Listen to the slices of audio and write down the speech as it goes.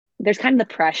there's kind of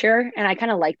the pressure, and I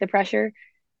kind of like the pressure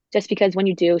just because when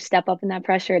you do step up in that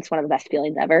pressure, it's one of the best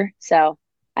feelings ever. So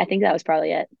I think that was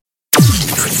probably it.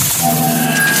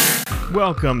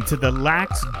 Welcome to the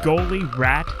Lax Goalie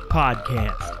Rat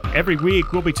Podcast. Every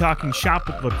week, we'll be talking shop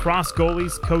with lacrosse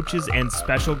goalies, coaches, and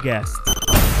special guests.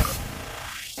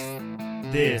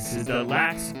 This is the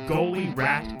Lax Goalie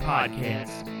Rat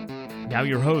Podcast. Now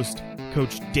your host,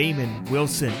 Coach Damon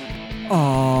Wilson.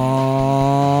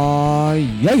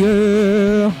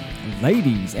 Yeah.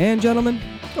 Ladies and gentlemen,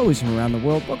 goalies from around the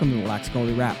world, welcome to the Lax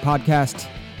Goalie Rat Podcast.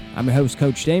 I'm your host,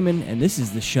 Coach Damon, and this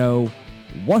is the show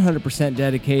 100%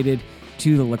 dedicated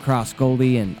to the lacrosse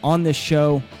goalie. And on this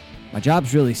show, my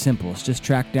job's really simple. It's just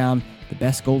track down the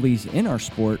best goalies in our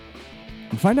sport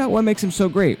and find out what makes them so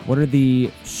great. What are the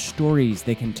stories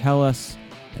they can tell us,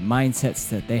 the mindsets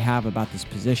that they have about this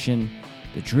position,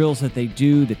 the drills that they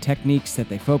do, the techniques that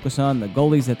they focus on, the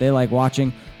goalies that they like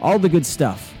watching, all the good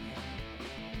stuff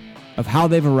of how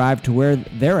they've arrived to where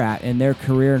they're at in their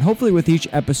career. And hopefully with each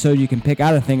episode, you can pick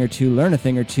out a thing or two, learn a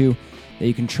thing or two that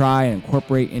you can try and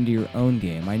incorporate into your own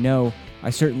game. I know I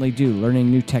certainly do, learning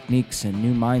new techniques and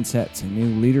new mindsets and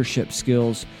new leadership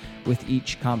skills with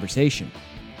each conversation.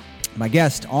 My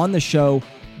guest on the show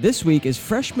this week is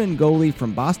freshman goalie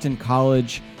from Boston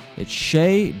College. It's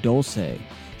Shea Dolce.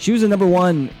 She was a number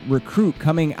one recruit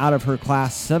coming out of her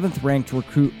class, 7th ranked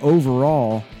recruit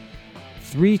overall,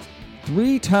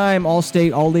 three-time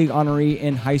All-State, All-League honoree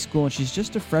in high school, and she's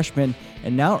just a freshman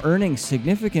and now earning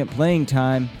significant playing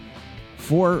time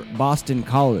for Boston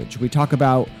College. We talk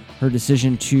about her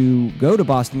decision to go to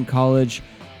Boston College,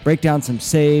 break down some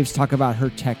saves, talk about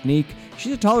her technique.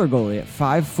 She's a taller goalie at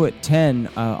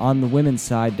 5'10" on the women's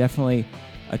side, definitely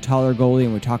a taller goalie,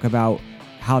 and we talk about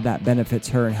how that benefits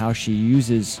her and how she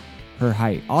uses her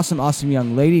height. Awesome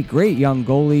young lady, great young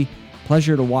goalie.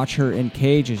 Pleasure to watch her in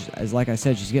cage. As like I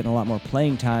said, she's getting a lot more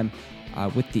playing time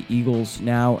with the Eagles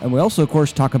now. And we also, of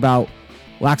course, talk about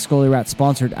Lax Goalie Rat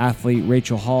sponsored athlete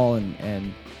Rachel Hall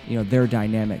and their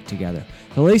dynamic together.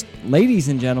 So, ladies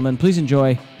and gentlemen, please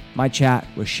enjoy my chat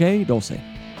with Shea Dolce.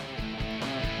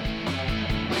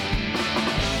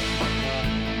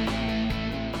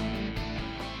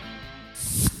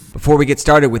 Before we get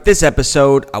started with this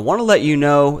episode, I want to let you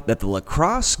know that the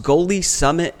Lacrosse Goalie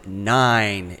Summit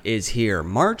 9 is here,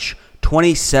 March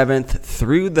 27th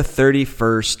through the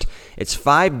 31st. It's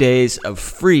 5 days of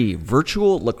free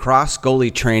virtual lacrosse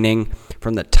goalie training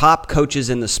from the top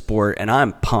coaches in the sport, and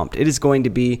I'm pumped. It is going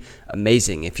to be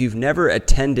amazing. If you've never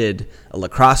attended a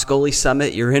Lacrosse Goalie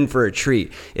Summit, you're in for a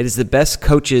treat. It is the best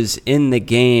coaches in the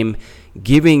game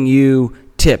giving you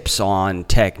tips on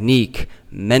technique,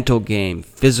 mental game,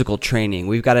 physical training.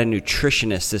 We've got a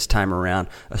nutritionist this time around,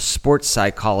 a sports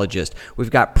psychologist.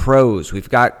 We've got pros. We've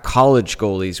got college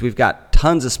goalies. We've got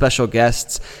tons of special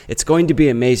guests. It's going to be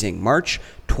amazing. March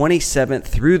 27th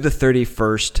through the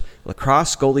 31st,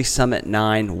 Lacrosse Goalie Summit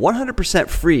 9, 100%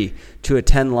 free to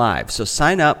attend live. So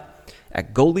sign up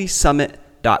at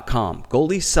goaliesummit.com.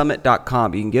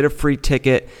 goaliesummit.com. You can get a free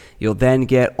ticket. You'll then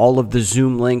get all of the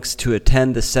Zoom links to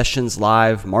attend the sessions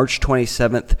live March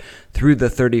 27th through the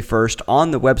 31st on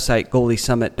the website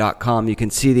goaliesummit.com. You can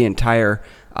see the entire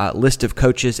list of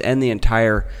coaches and the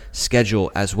entire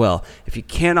schedule as well. If you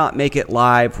cannot make it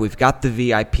live, we've got the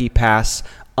VIP pass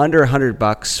under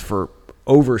 $100 for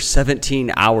over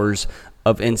 17 hours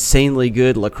of insanely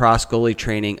good lacrosse goalie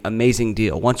training. Amazing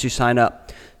deal. Once you sign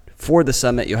up for the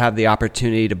summit, you'll have the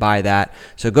opportunity to buy that.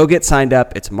 So go get signed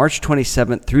up. It's March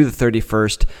 27th through the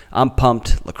 31st. I'm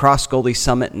pumped. Lacrosse Goalie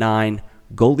Summit 9,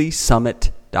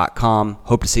 goaliesummit.com.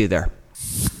 Hope to see you there.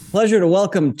 Pleasure to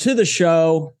welcome to the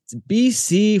show, it's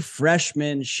BC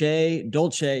freshman Shea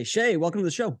Dolce. Shea, welcome to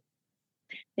the show.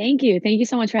 Thank you. Thank you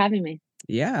so much for having me.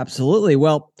 Yeah, absolutely.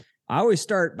 Well, I always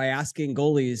start by asking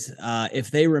goalies if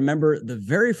they remember the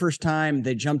very first time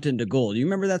they jumped into goal. Do you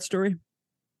remember that story?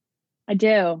 I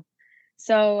do.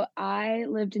 So I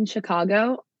lived in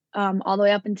Chicago all the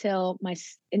way up until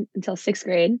until 6th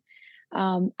grade.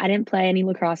 I didn't play any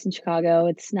lacrosse in Chicago.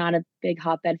 It's not a big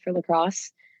hotbed for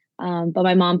lacrosse. But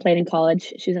my mom played in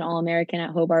college. She was an All-American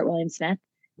at Hobart William Smith.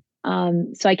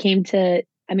 So I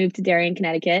moved to Darien,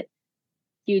 Connecticut.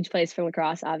 Huge place for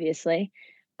lacrosse, obviously.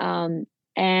 And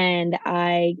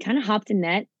I kind of hopped in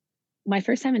net. My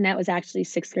first time in net was actually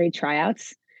 6th grade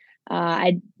tryouts.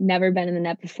 I'd never been in the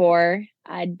net before.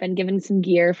 I'd been given some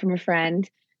gear from a friend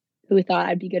who thought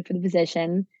I'd be good for the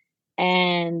position.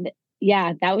 And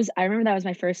yeah, I remember that was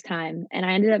my first time. And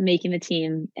I ended up making the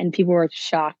team, and people were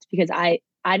shocked because I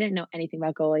didn't know anything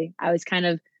about goalie. I was kind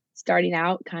of starting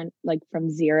out kind of like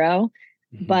from zero.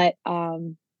 Mm-hmm. But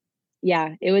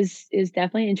yeah, it was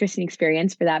definitely an interesting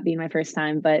experience for that being my first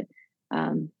time, but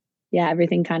yeah,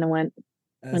 everything kind of went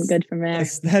That's, good from there.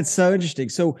 that's so interesting.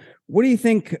 So what do you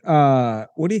think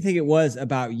it was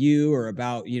about you or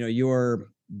about, your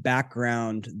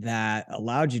background that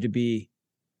allowed you to be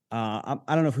I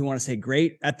don't know if we want to say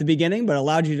great at the beginning, but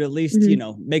allowed you to at least,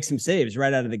 Hmm. make some saves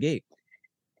right out of the gate.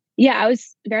 Yeah, I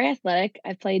was very athletic.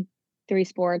 I played three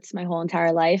sports my whole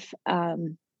entire life.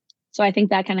 So I think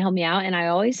that kind of helped me out. And I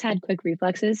always had quick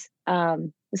reflexes.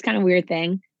 It's kind of a weird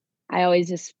thing. I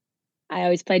always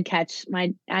played catch.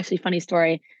 My actually funny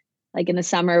story, like in the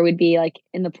summer, we'd be like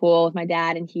in the pool with my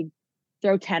dad and he'd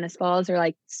throw tennis balls or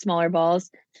like smaller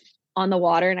balls on the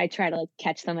water and I try to like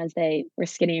catch them as they were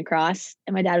skidding across.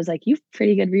 And my dad was like, "You've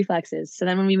pretty good reflexes." So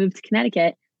then when we moved to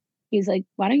Connecticut, he's like,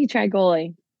 "Why don't you try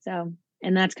goalie?" So,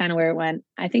 and that's kind of where it went.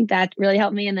 I think that really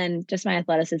helped me. And then just my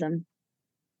athleticism.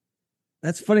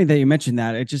 That's funny that you mentioned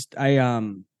that. I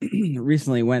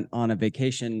recently went on a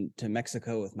vacation to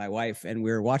Mexico with my wife, and we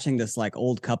were watching this like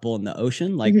old couple in the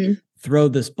ocean like Hmm. throw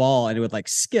this ball, and it would like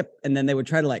skip, and then they would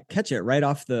try to like catch it Yeah. right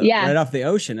off the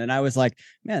ocean. And I was like,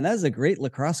 man, that is a great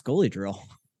lacrosse goalie drill.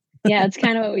 Yeah. That's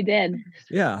kind of what we did.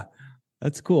 Yeah,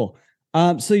 that's cool.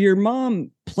 So your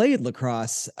mom played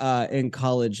lacrosse in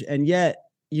college, and yet,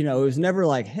 it was never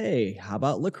like, hey, how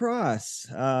about lacrosse?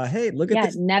 Hey, look at Yeah.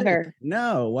 this stick. Never.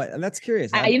 No, what? That's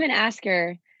curious. I even ask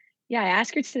her, yeah, I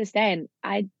ask her to this day, and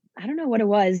I don't know what it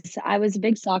was. I was a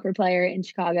big soccer player in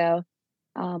Chicago.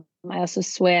 I also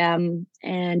swam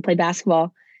and played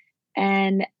basketball,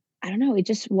 and I don't know, it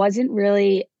just wasn't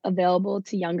really available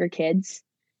to younger kids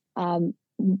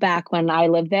back when I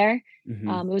lived there.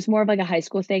 Mhm. It was more of like a high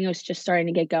school thing. It was just starting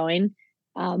to get going.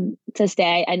 To this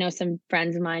day, I know some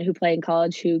friends of mine who played in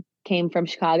college who came from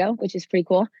Chicago, which is pretty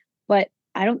cool. But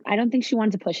I don't think she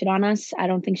wanted to push it on us. I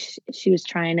don't think she was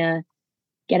trying to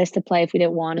get us to play if we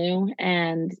didn't want to.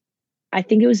 And I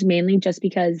think it was mainly just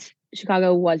because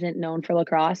Chicago wasn't known for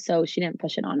lacrosse, so she didn't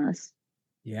push it on us.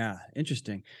 Yeah,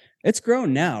 interesting. It's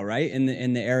grown now, right? In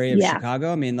the area of Yeah,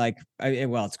 Chicago. I mean, like,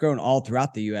 well, it's grown all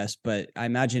throughout the U.S., but I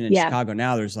imagine in yeah, Chicago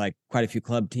now, there's like quite a few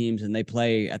club teams, and they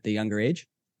play at the younger age.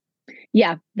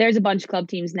 yeah. There's a bunch of club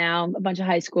teams now, a bunch of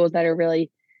high schools that are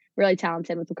really, really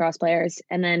talented with lacrosse players,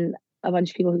 and then a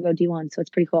bunch of people who go D1. So it's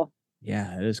pretty cool.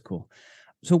 Yeah, it is cool.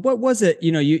 So what was it?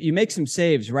 You make some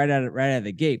saves right out of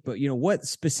the gate, but what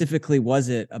specifically was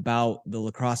it about the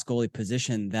lacrosse goalie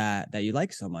position that you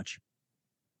like so much?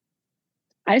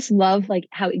 I just love like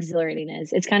how exhilarating it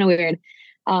is. It's kind of weird.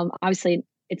 Obviously,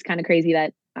 it's kind of crazy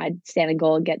that I'd stand in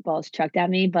goal and get balls chucked at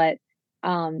me, but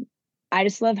um, I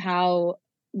just love how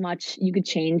much you could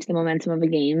change the momentum of a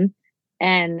game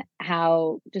and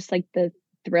how just like the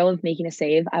thrill of making a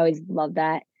save. I always loved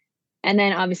that. And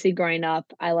then obviously growing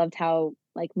up, I loved how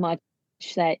like much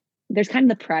that there's kind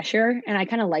of the pressure, and I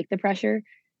kind of like the pressure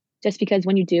just because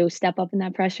when you do step up in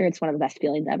that pressure, it's one of the best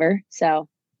feelings ever. So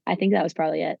I think that was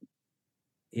probably it.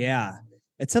 Yeah,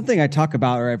 it's something I talk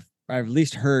about, or I've at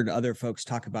least heard other folks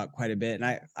talk about quite a bit,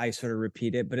 and I sort of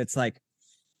repeat it, but it's like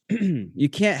you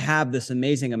can't have this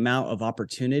amazing amount of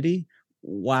opportunity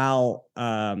while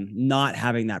not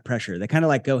having that pressure. They kind of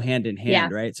like go hand in hand, Yeah.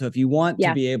 right? So if you want to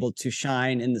Yeah. be able to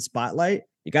shine in the spotlight,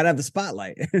 you got to have the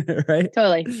spotlight, right?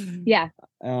 Totally. Yeah.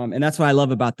 And that's what I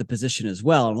love about the position as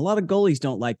well. And a lot of goalies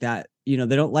don't like that. They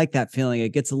don't like that feeling.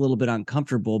 It gets a little bit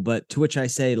uncomfortable, but to which I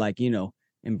say, like,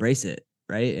 embrace it,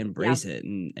 right? Yeah. Embrace it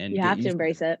and You get have to used to it.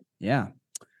 embrace it. Yeah.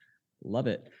 Love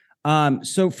it.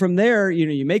 So from there,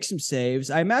 you make some saves.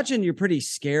 I imagine you're pretty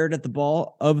scared at the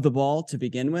ball to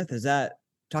begin with.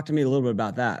 Talk to me a little bit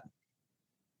about that?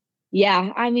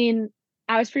 Yeah. I mean,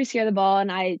 I was pretty scared of the ball, and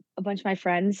a bunch of my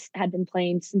friends had been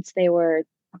playing since they were,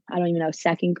 I don't even know,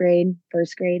 second grade,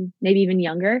 first grade, maybe even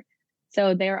younger.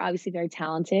 So they were obviously very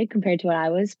talented compared to what I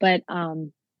was. But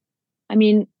I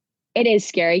mean, it is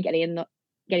scary getting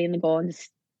in the goal and just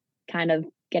kind of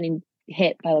getting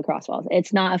hit by lacrosse balls.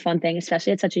 It's not a fun thing,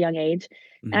 especially at such a young age.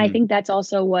 And I Mm-hmm. think that's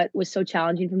also what was so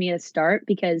challenging for me at the start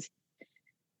because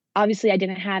obviously I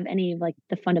didn't have any of like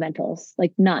the fundamentals,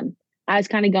 like none. I was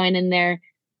kind of going in there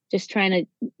just trying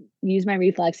to use my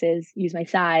reflexes, use my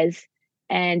size,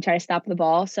 and try to stop the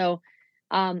ball. So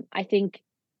I think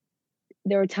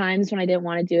there were times when I didn't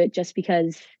want to do it just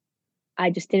because I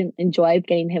just didn't enjoy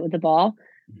getting hit with the ball.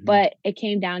 Mm-hmm. But it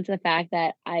came down to the fact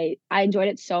that I enjoyed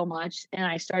it so much and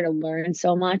I started to learn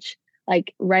so much.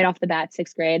 Like right off the bat,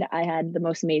 sixth grade, I had the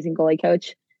most amazing goalie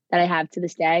coach that I have to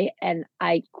this day. And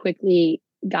I quickly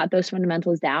got those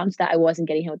fundamentals down so that I wasn't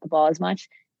getting hit with the ball as much.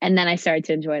 And then I started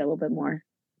to enjoy it a little bit more.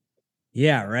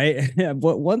 Yeah, right.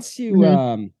 But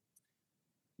Hmm.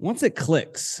 once it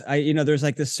clicks, there's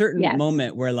like this certain Yes.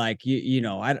 moment where like,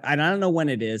 I don't know when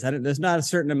it is. There's not a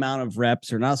certain amount of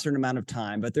reps or not a certain amount of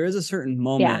time, but there is a certain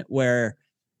moment where,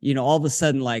 all of a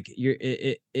sudden, like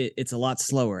it's a lot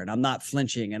slower and I'm not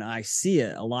flinching and I see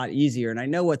it a lot easier and I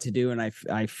know what to do. And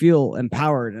I feel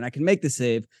empowered and I can make the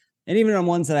save. And even on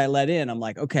ones that I let in, I'm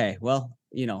like, okay, well,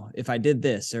 if I did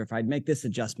this or if I'd make this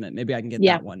adjustment, maybe I can get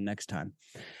that one next time.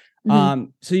 Mm-hmm.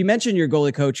 So you mentioned your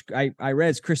goalie coach. I read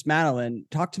it's Chris Madeline.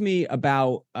 Talk to me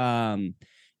about,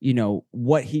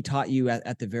 what he taught you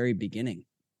at the very beginning.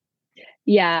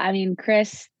 Yeah. I mean,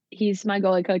 Chris, he's my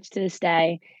goalie coach to this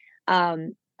day. I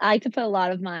like to put a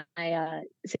lot of my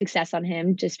success on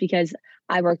him just because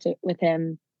I worked with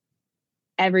him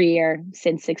every year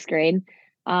since sixth grade.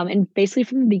 And basically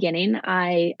from the beginning,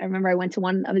 I remember I went to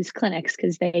one of his clinics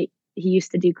because he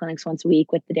used to do clinics once a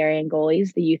week with the Darien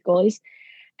goalies, the youth goalies.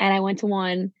 And I went to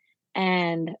one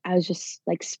and I was just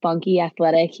like spunky,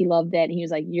 athletic. He loved it. And he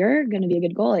was like, "You're going to be a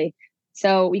good goalie."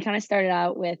 So we kind of started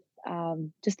out with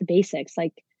just the basics,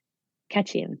 like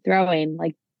catching, throwing,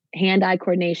 like hand-eye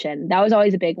coordination. That was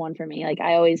always a big one for me. Like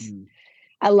I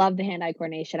love the hand-eye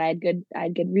coordination. I had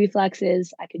good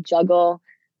reflexes. I could juggle.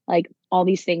 Like all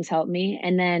these things helped me.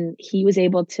 And then he was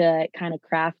able to kind of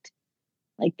craft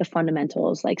like the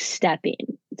fundamentals, like stepping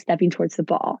towards the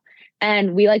ball.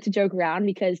 And we like to joke around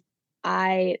because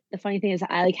the funny thing is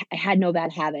I had no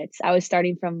bad habits. I was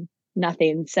starting from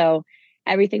nothing. So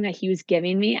everything that he was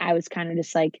giving me, I was kind of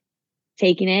just like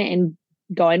taking it and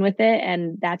going with it.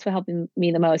 And that's what helped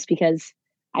me the most because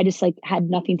I just like had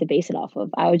nothing to base it off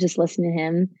of. I was just listening to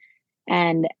him.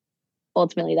 And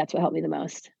ultimately that's what helped me the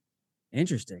most.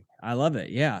 Interesting. I love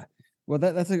it. Yeah. Well,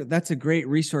 that's a great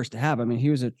resource to have. I mean, he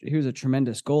was a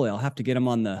tremendous goalie. I'll have to get him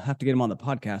on the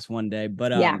podcast one day.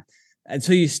 But and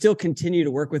so you still continue to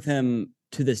work with him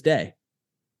to this day.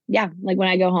 Yeah, like when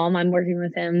I go home, I'm working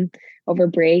with him over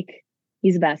break.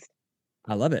 He's the best.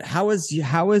 I love it. How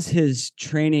has his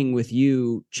training with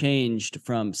you changed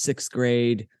from sixth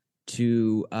grade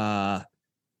to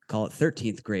call it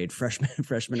 13th grade,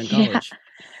 freshman in college?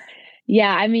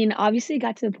 Yeah, I mean, obviously it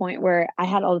got to the point where I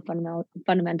had all the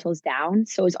fundamentals down.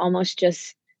 So it was almost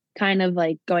just kind of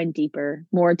like going deeper,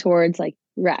 more towards like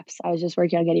reps. I was just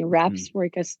working on getting reps,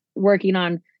 working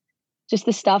on just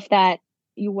the stuff that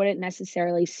you wouldn't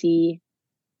necessarily see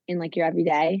in like your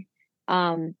everyday.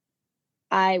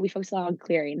 We focus a lot on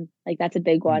clearing. Like that's a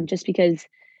big one just because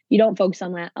you don't focus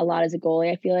on that a lot as a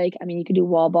goalie. I feel like, I mean, you could do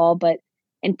wall ball, but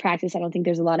in practice, I don't think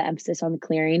there's a lot of emphasis on the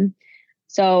clearing.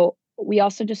 So we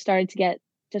also just started to get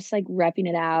just like repping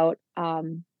it out.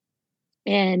 And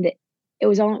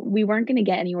we weren't going to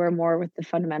get anywhere more with the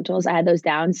fundamentals. I had those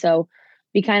down. So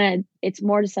it's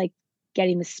more just like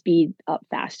getting the speed up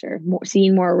faster,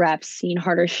 seeing more reps, seeing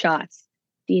harder shots,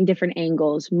 seeing different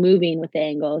angles, moving with the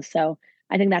angles. So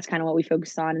I think that's kind of what we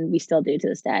focused on and we still do to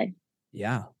this day.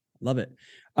 Yeah. Love it.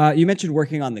 You mentioned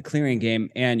working on the clearing game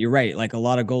and you're right. Like a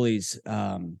lot of goalies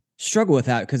struggle with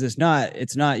that because it's not,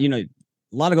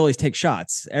 a lot of goalies take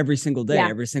shots every single day,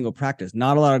 every single practice.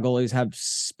 Not a lot of goalies have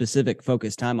specific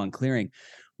focused time on clearing.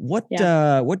 What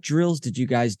drills did you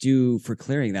guys do for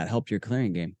clearing that helped your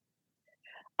clearing game?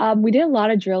 We did a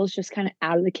lot of drills just kind of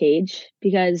out of the cage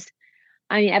because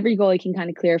I mean, every goalie can kind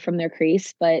of clear from their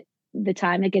crease, but the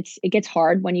time it gets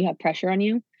hard when you have pressure on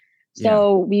you.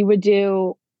 So we would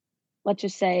do, let's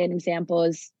just say an example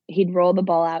is he'd roll the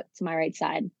ball out to my right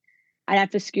side. I'd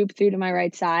have to scoop through to my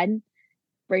right side,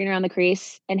 bring it around the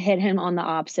crease and hit him on the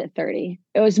opposite 30.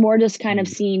 It was more just kind of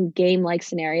seeing game-like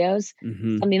scenarios,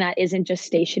 something that isn't just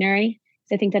stationary.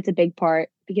 So I think that's a big part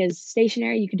because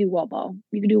stationary, you could do wall ball.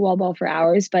 You could do wall ball for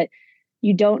hours, but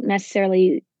you don't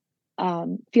necessarily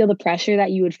feel the pressure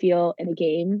that you would feel in a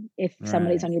game if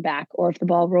somebody's on your back or if the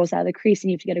ball rolls out of the crease and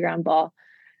you have to get a ground ball.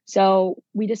 So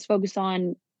we just focus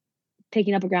on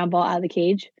picking up a ground ball out of the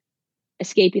cage,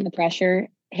 escaping the pressure,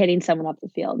 hitting someone up the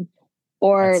field.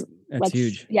 Or that's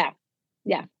huge. Yeah.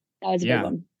 That was a big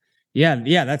one.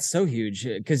 Yeah, that's so huge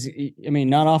because I mean,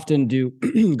 not often do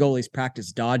goalies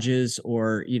practice dodges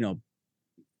or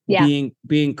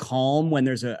being calm when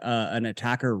there's an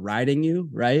attacker riding you,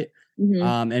 right?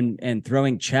 And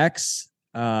throwing checks,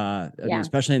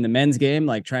 especially in the men's game,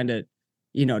 like trying to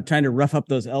rough up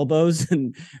those elbows.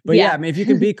 But I mean, if you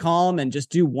can be calm and just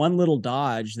do one little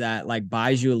dodge that like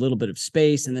buys you a little bit of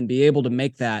space and then be able to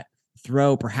make that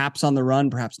throw perhaps on the run,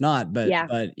 perhaps not, but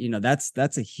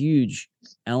that's a huge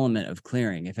element of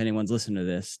clearing. If anyone's listening to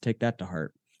this, take that to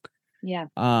heart.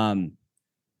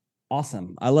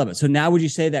 Awesome. I love it. So now would you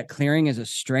say that clearing is a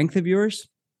strength of yours?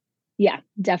 Yeah,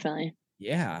 definitely.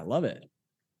 Yeah, I love it.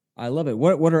 I love it.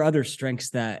 What are other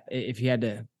strengths that if you had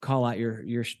to call out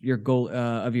your goal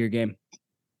of your game?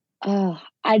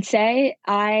 I'd say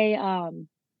I'm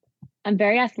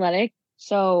very athletic,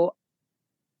 so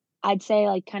I'd say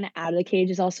like kind of out of the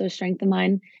cage is also a strength of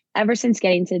mine. Ever since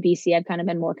getting to BC, I've kind of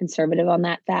been more conservative on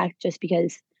that fact, just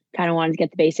because kind of wanted to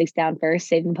get the basics down first,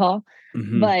 save the ball.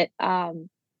 Mm-hmm. But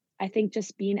I think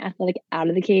just being athletic out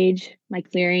of the cage, my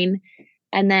clearing,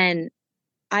 and then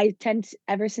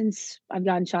ever since I've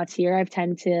gotten shots here, I've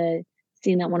tend to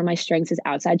seen that one of my strengths is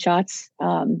outside shots.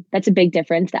 That's a big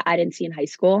difference that I didn't see in high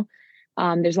school.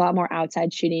 There's a lot more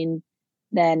outside shooting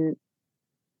than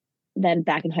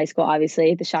back in high school.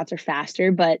 Obviously, the shots are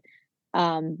faster, but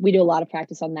we do a lot of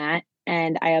practice on that,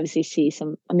 and I obviously see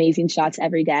some amazing shots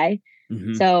every day.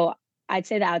 Mm-hmm. So I'd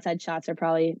say the outside shots are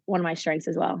probably one of my strengths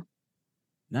as well.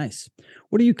 Nice.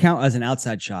 What do you count as an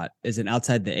outside shot? Is it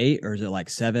outside the 8, or is it like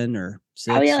 7 or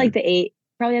 6? Probably like the 8.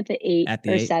 Probably at the 8 at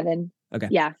the or 8? 7. Okay.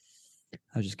 Yeah.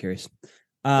 I was just curious.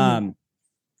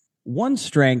 One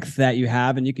strength that you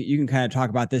have, and you can kind of talk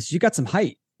about this. You got some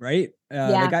height, right?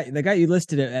 Yeah. They got you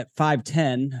listed at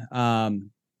 5'10".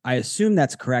 I assume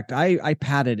that's correct. I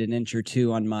padded an inch or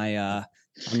two on my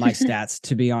stats,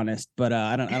 to be honest, but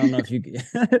I don't know if you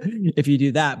if you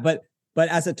do that. But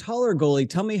as a taller goalie,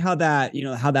 tell me how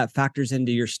that factors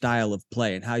into your style of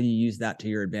play and how you use that to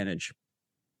your advantage.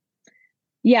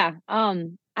 Yeah.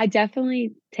 I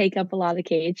definitely take up a lot of the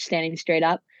cage standing straight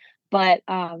up, but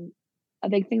a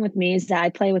big thing with me is that I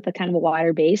play with a kind of a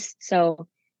wider base. So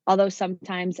although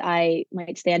sometimes I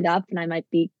might stand up and I might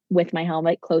be with my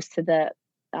helmet close to the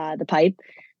pipe,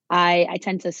 I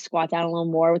tend to squat down a little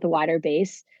more with a wider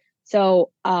base.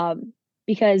 So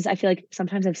because I feel like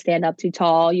sometimes I stand up too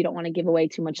tall, you don't want to give away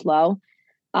too much low.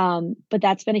 But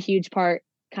that's been a huge part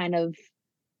kind of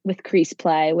with crease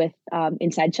play, with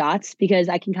inside shots, because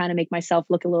I can kind of make myself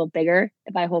look a little bigger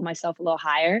if I hold myself a little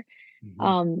higher.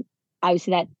 Mm-hmm.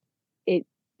 Obviously that it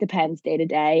depends day to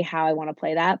day how I want to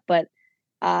play that. But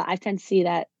I tend to see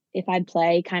that if I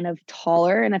play kind of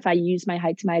taller and if I use my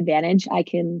height to my advantage, I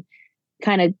can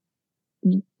kind of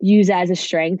use it as a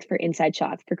strength for inside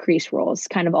shots, for crease rolls,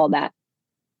 kind of all that.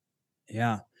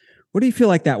 Yeah. What do you feel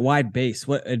like that wide base?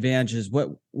 What advantages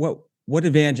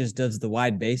does the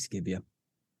wide base give you?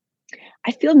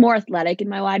 I feel more athletic in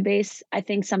my wide base. I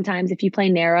think sometimes if you play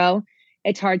narrow,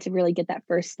 it's hard to really get that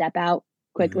first step out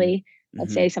quickly. Mm-hmm.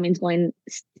 Let's say something's going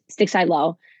stick side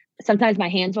low. Sometimes my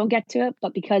hands won't get to it,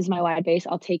 but because my wide base,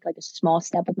 I'll take like a small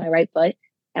step with my right foot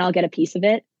and I'll get a piece of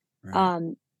it.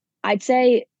 Right. I'd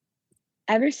say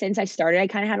ever since I started, I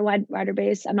kind of had a wider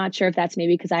base. I'm not sure if that's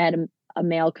maybe because I had a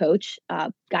male coach.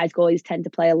 Guys goalies tend to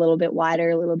play a little bit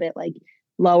wider, a little bit like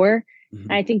lower. Mm-hmm.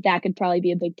 And I think that could probably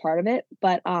be a big part of it.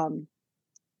 But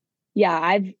yeah,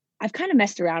 I've kind of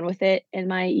messed around with it in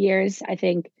my years. I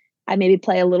think I maybe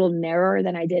play a little narrower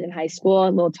than I did in high school, a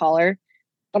little taller,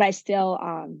 but I still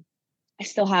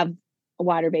have a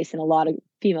wider base than a lot of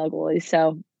female goalies.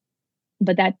 So,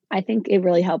 but that, I think it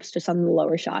really helps just on the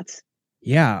lower shots.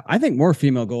 Yeah, I think more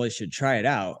female goalies should try it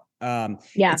out.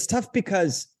 Yeah, it's tough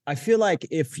because I feel like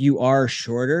if you are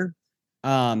shorter,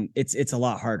 it's a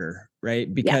lot harder,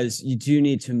 right? Because you do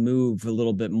need to move a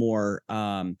little bit more.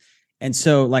 And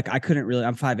so like I'm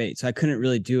 5'8", so I couldn't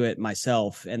really do it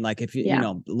myself. And like if you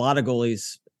know, a lot of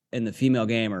goalies in the female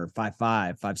game are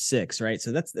 5'5", 5'6", right?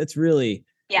 So that's really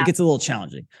it gets a little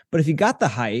challenging. But if you got the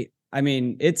height, I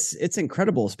mean, it's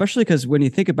incredible, especially because when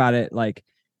you think about it, like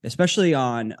especially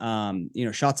on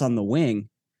shots on the wing,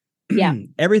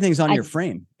 everything's on your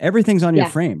frame. Everything's on your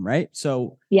frame, right?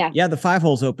 So the 5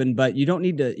 hole's open, but you don't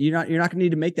need to. You're not going to need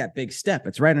to make that big step.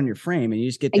 It's right on your frame, and you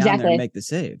just get down there and make the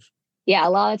save. Yeah,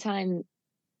 a lot of time,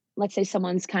 let's say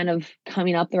someone's kind of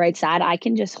coming up the right side, I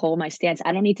can just hold my stance.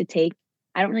 I don't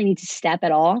really need to step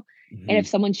at all. Mm-hmm. And if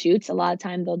someone shoots, a lot of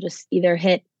time they'll just either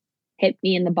hit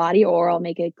me in the body or I'll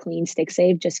make a clean stick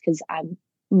save just because I'm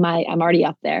already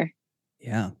up there.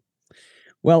 Yeah.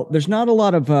 Well, there's not a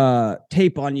lot of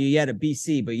tape on you yet at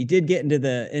BC, but you did get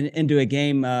into a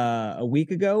game a week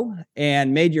ago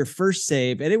and made your first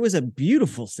save, and it was a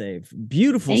beautiful save.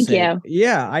 Beautiful Thank save. You.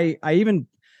 Yeah, I even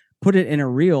put it in a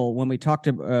reel when we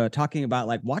talking about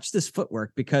like watch this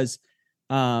footwork, because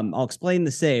I'll explain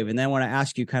the save and then I want to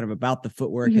ask you kind of about the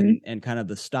footwork and kind of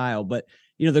the style. But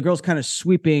the girl's kind of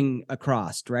sweeping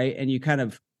across, right? And you kind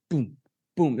of boom,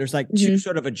 boom. There's like two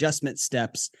sort of adjustment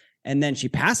steps. And then she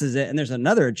passes it and there's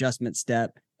another adjustment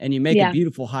step and you make a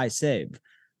beautiful high save.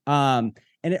 And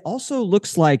it also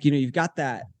looks like, you've got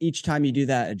that each time you do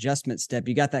that adjustment step,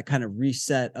 you got that kind of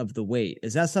reset of the weight.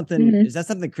 Is that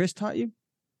something, Chris taught you?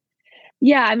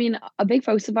 Yeah, I mean, a big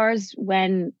focus of ours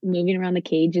when moving around the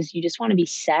cage is you just want to be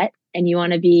set and you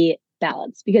want to be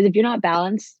balanced. Because if you're not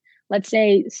balanced, let's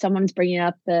say someone's bringing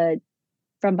up the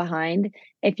from behind,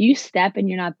 if you step and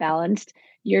you're not balanced,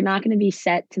 you're not going to be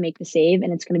set to make the save,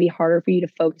 and it's going to be harder for you to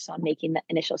focus on making the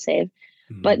initial save.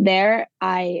 Mhm. But there,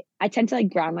 I tend to like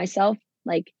ground myself.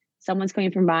 Like someone's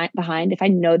coming from behind, if I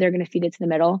know they're going to feed it to the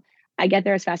middle, I get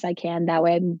there as fast as I can. That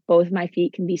way, both my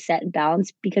feet can be set and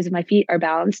balanced. Because if my feet are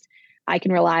balanced, I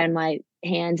can rely on my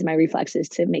hands and my reflexes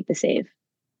to make the save.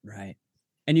 Right.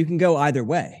 And you can go either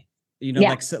way.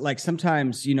 Yeah. Like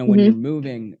sometimes, when you're Hmm.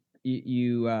 moving,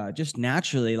 you just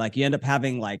naturally, like you end up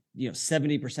having like,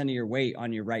 70% of your weight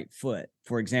on your right foot,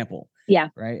 for example. Yeah.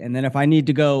 Right. And then if I need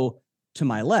to go to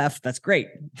my left, that's great.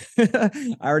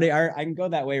 I can go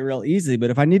that way real easily. But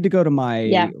if I need to go to my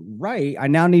Yeah. right, I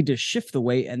now need to shift the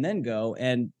weight and then go.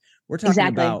 And we're talking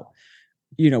Exactly. about,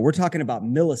 we're talking about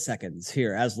milliseconds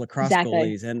here as lacrosse Exactly.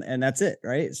 goalies, and that's it,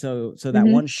 right? So that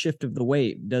Hmm. one shift of the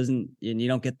weight and you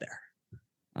don't get there.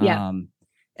 Yeah.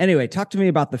 Anyway, talk to me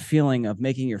about the feeling of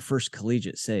making your first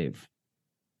collegiate save.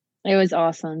 It was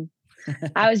awesome.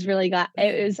 I was really glad.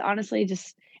 It was honestly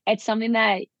just, it's something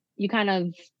that you kind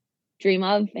of dream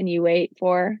of and you wait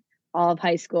for all of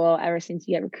high school ever since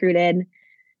you get recruited.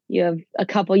 You have a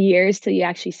couple years till you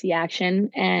actually see action.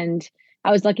 And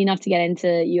I was lucky enough to get into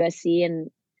USC,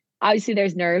 and obviously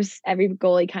there's nerves. Every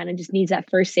goalie kind of just needs that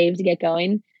first save to get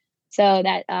going. So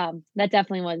that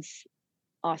definitely was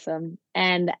awesome.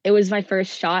 And it was my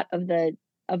first shot of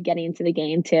getting into the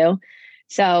game too.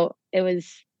 So it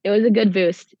was a good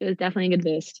boost. It was definitely a good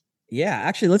boost. Yeah,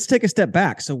 actually, let's take a step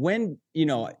back. So when,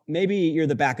 maybe you're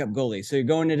the backup goalie. So you're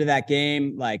going into that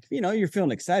game, like, you're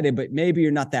feeling excited, but maybe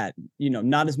you're not that,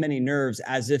 not as many nerves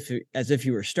as if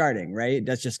you were starting, right?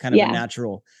 That's just kind of a Yeah.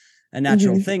 natural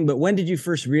Hmm. thing. But when did you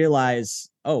first realize,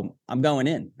 oh, I'm going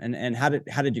in? And how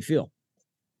did you feel?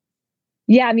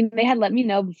 Yeah, I mean, they had let me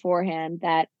know beforehand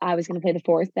that I was going to play the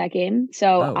fourth that game.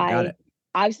 So Oh, got I it.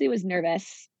 obviously was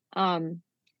nervous. And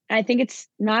I think it's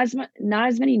not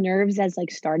as many nerves as like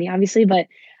starting, obviously, but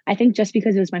I think just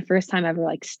because it was my first time ever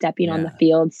like stepping on the Yeah.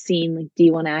 field, seeing like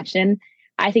D1 action,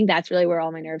 I think that's really where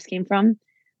all my nerves came from.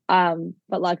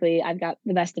 But luckily, I've got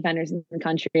the best defenders in the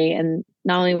country, and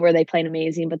not only were they playing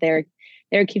amazing, but they're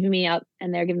keeping me up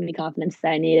and they're giving me confidence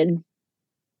that I needed.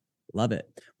 Love it.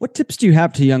 What tips do you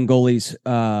have to young goalies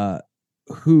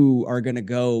who are going to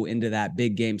go into that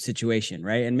big game situation,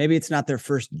 right? And maybe it's not their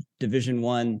first Division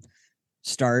 1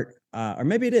 start, or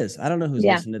maybe it is. I don't know who's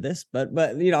Yeah. listening to this, but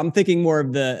I'm thinking more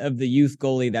of the youth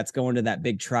goalie that's going to that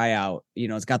big tryout.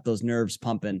 It's got those nerves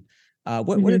pumping.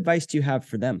 What Hmm. advice do you have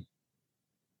for them?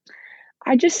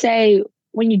 I just say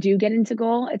when you do get into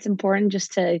goal, it's important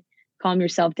just to calm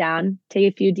yourself down,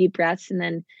 take a few deep breaths, and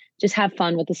then just have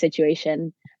fun with the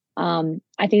situation.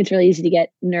 I think it's really easy to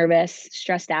get nervous,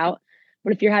 stressed out,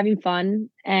 but if you're having fun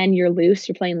and you're loose,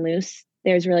 you're playing loose,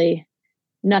 there's really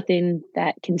nothing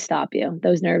that can stop you.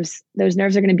 Those nerves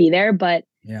are going to be there, but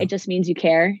Yeah. it just means you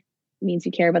care. It means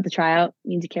you care about the tryout. It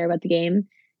means you care about the game,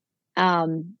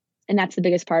 and that's the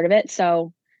biggest part of it.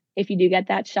 So if you do get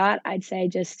that shot, I'd say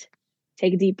just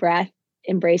take a deep breath,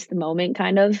 embrace the moment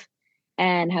kind of,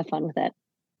 and have fun with it.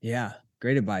 Yeah.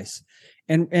 Great advice.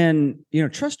 And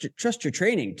trust your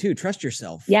training too. Trust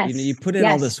yourself. You Yes. put in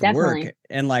all Yes, this work, definitely.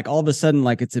 and like all of a sudden,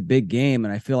 like it's a big game.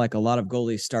 And I feel like a lot of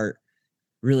goalies start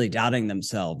really doubting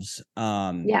themselves.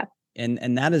 Yeah.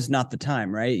 And that is not the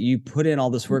time, right? You put in all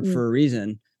this work Mm-mm. for a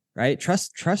reason, right?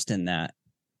 Trust in that.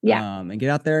 Yeah. And get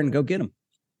out there and go get them.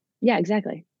 Yeah,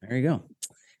 exactly. There you go.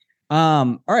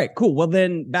 All right, cool. Well,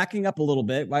 then backing up a little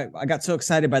bit, I got so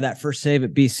excited by that first save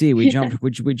at BC.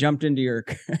 We jumped into your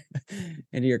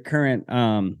into your current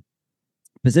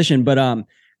position. But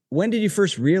when did you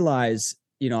first realize,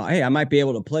 hey, I might be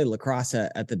able to play lacrosse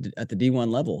at the D1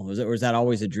 level? Was that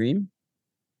always a dream?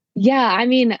 Yeah, I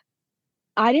mean,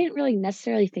 I didn't really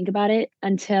necessarily think about it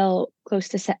until close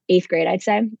to eighth grade, I'd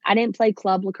say. I didn't play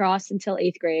club lacrosse until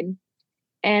eighth grade.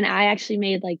 And I actually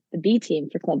made like the B team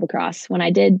for club lacrosse when I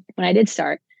did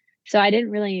start. So I didn't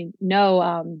really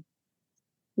know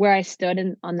where I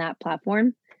stood on that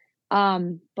platform.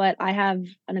 But I have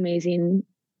an amazing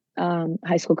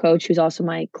high school coach who's also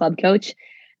my club coach,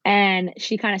 and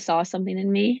she kind of saw something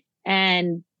in me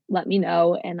and let me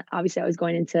know. And obviously, I was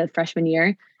going into freshman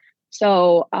year,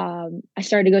 so I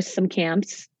started to go to some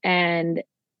camps, and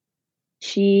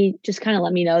she just kind of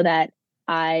let me know that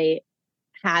I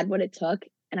had what it took.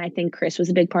 And I think Chris was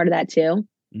a big part of that too.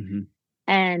 Mm-hmm.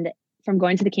 And from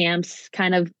going to the camps,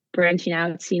 kind of branching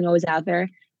out, seeing what was out there,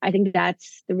 I think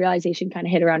that's the realization kind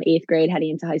of hit around eighth grade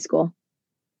heading into high school.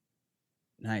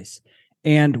 Nice.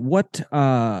 And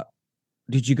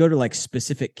did you go to like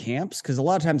specific camps? Because a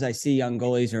lot of times I see young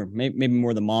goalies, or maybe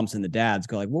more the moms and the dads,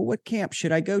 go like, well, what camp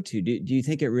should I go to? Do you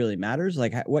think it really matters?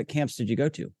 Like, what camps did you go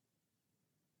to?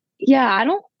 Yeah,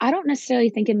 I don't necessarily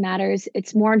think it matters.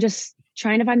 It's more just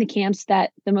trying to find the camps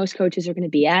that the most coaches are going to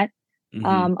be at.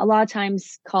 Mm-hmm. A lot of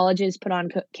times colleges put on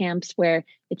camps where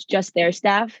it's just their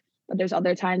staff, but there's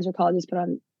other times where colleges put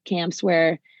on camps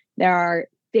where there are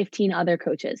 15 other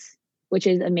coaches, which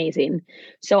is amazing.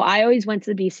 So I always went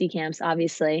to the BC camps,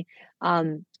 obviously.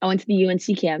 I went to the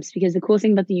UNC camps because the cool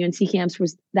thing about the UNC camps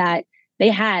was that they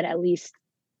had at least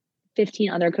 15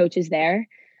 other coaches there.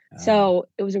 So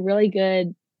it was a really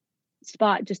good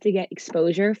spot just to get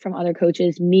exposure from other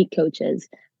coaches, meet coaches,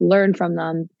 learn from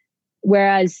them.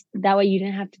 Whereas that way you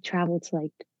didn't have to travel to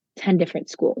like 10 different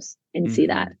schools and see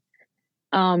that.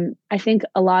 I think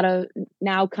a lot of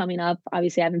now coming up,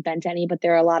 obviously I haven't been to any, but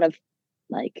there are a lot of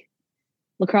like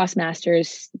lacrosse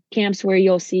masters camps where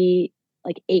you'll see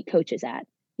like 8 coaches at.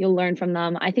 You'll learn from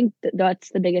them. I think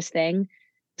that's the biggest thing.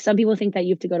 Some people think that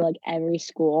you have to go to like every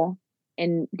school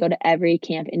and go to every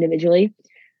camp individually.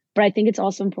 But I think it's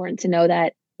also important to know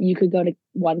that you could go to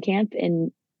one camp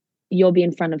and you'll be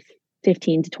in front of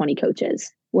 15 to 20 coaches.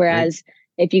 Whereas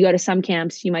if you go to some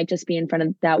camps, you might just be in front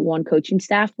of that one coaching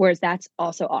staff, whereas that's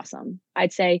also awesome.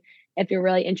 I'd say if you're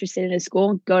really interested in a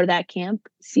school, go to that camp,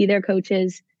 see their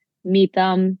coaches, meet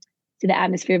them, see the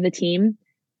atmosphere of the team,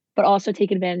 but also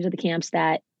take advantage of the camps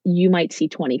that you might see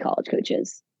 20 college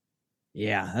coaches.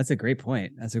 Yeah, that's a great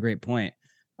point.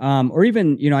 Or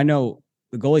even, I know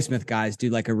the Goalie Smith guys do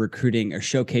like a recruiting or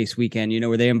showcase weekend,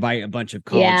 where they invite a bunch of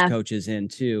college coaches in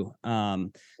too.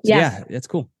 Yeah, that's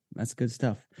cool. That's good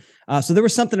stuff. So there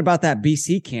was something about that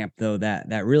BC camp though,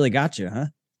 that really got you, huh?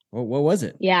 What was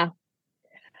it? Yeah.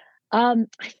 I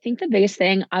think the biggest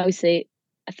thing, obviously,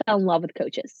 I fell in love with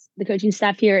coaches. The coaching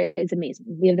staff here is amazing.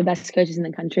 We have the best coaches in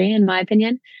the country, in my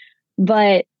opinion.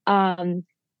 But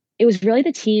it was really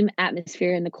the team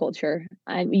atmosphere and the culture.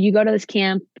 You go to this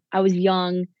camp, I was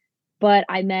young, but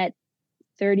I met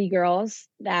 30 girls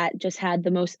that just had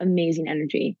the most amazing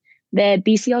energy. The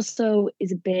BC also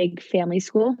is a big family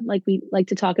school. Like we like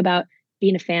to talk about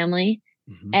being a family.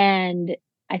 Mm-hmm. And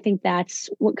I think that's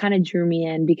what kind of drew me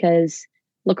in, because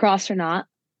lacrosse or not,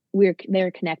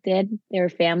 they're connected. They're a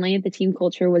family. The team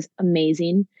culture was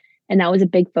amazing. And that was a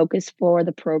big focus for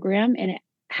the program. And it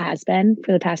has been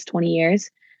for the past 20 years.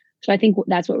 So I think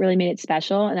that's what really made it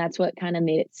special. And that's what kind of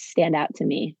made it stand out to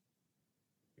me.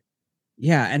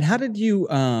 Yeah. And how did you,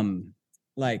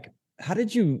 how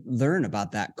did you learn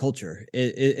about that culture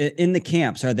in the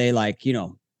camps? Are they like,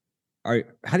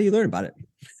 how do you learn about it?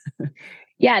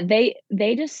 Yeah, they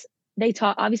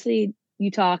talk, obviously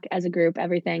you talk as a group,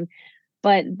 everything,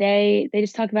 but they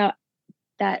just talk about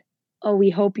that. Oh,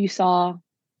 we hope you saw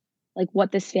like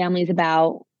what this family is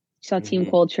about, saw team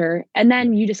culture. And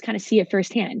then you just kind of see it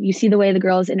firsthand. You see the way the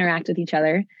girls interact with each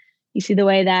other. You see the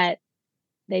way that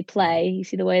they play. You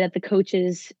see the way that the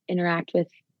coaches interact with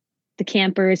the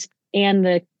campers and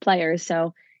the players.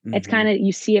 So it's kind of,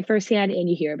 you see it firsthand and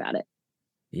you hear about it.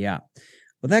 Yeah.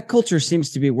 Well, that culture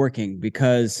seems to be working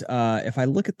because if I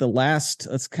look at the last,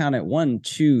 let's count it 1,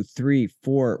 2, 3,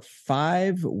 4,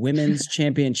 5 women's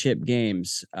championship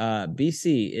games.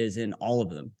 BC is in all of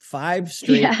them. 5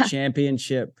 straight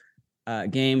championship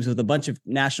games with a bunch of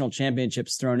national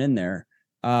championships thrown in there.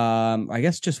 I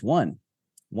guess just one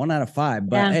out of 5.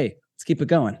 But hey, let's keep it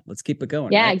going.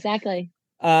 Yeah, right? Exactly.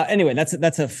 Anyway,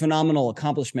 that's a phenomenal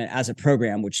accomplishment as a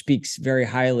program, which speaks very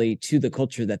highly to the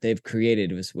culture that they've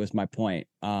created was my point.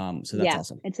 So that's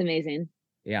awesome. It's amazing.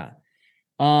 Yeah.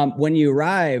 When you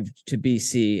arrived to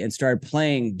BC and started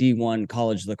playing D1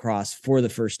 college lacrosse for the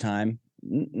first time,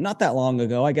 not that long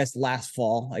ago, I guess last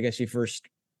fall, I guess you first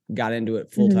got into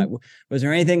it full time. Was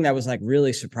there anything that was like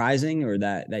really surprising or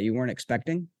that you weren't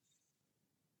expecting?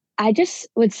 I just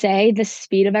would say the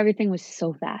speed of everything was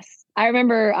so fast. I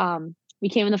remember, we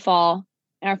came in the fall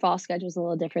and our fall schedule was a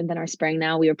little different than our spring.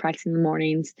 Now we were practicing in the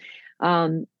mornings.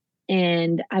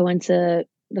 And I went to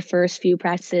the first few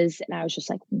practices and I was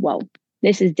just like, whoa,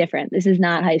 this is different. This is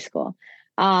not high school.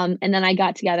 And then I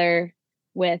got together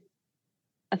with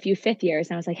a few 5th years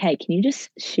and I was like, hey, can you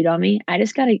just shoot on me? I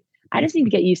just need to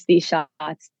get used to these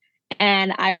shots.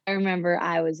 And I remember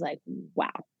I was like,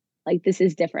 wow, like this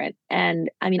is different.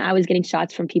 And I mean, I was getting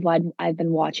shots from people I've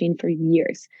been watching for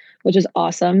years, which was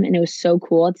awesome. And it was so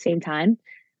cool at the same time.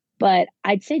 But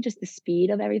I'd say just the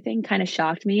speed of everything kind of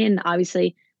shocked me. And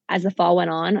obviously as the fall went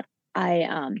on, I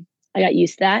got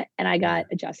used to that and I got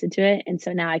adjusted to it. And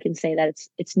so now I can say that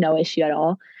it's no issue at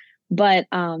all. But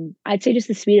I'd say just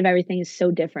the speed of everything is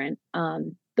so different.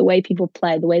 The way people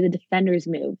play, the way the defenders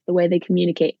move, the way they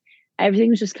communicate, everything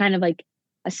was just kind of like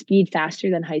a speed faster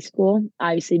than high school,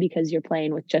 obviously, because you're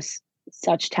playing with just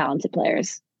such talented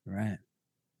players. Right.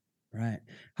 Right.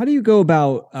 How do you go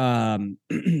about,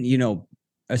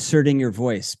 asserting your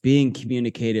voice, being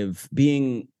communicative,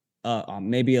 being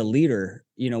maybe a leader,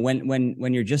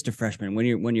 when you're just a freshman,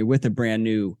 when you're with a brand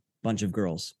new bunch of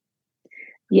girls?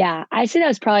 Yeah, I'd say that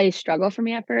was probably a struggle for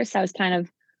me at first. I was kind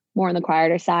of more on the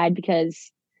quieter side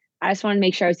because I just wanted to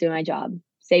make sure I was doing my job,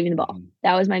 saving the ball. Mhm.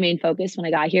 That was my main focus when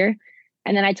I got here.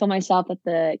 And then I told myself that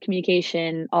the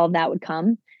communication, all of that would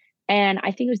come. And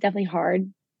I think it was definitely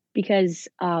hard because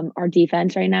our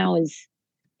defense right now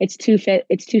it's two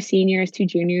seniors, two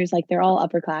juniors, like they're all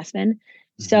upperclassmen. Mhm.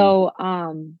 So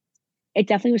it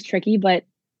definitely was tricky, but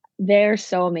they're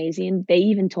so amazing. They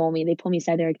even told me, they pulled me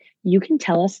aside, they're like, you can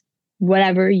tell us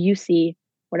whatever you see,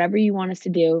 whatever you want us to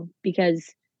do,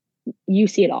 because you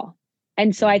see it all.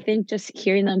 And so I Right. think just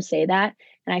hearing them say that,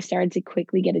 and I started to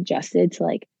quickly get adjusted to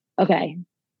like, okay,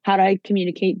 how do I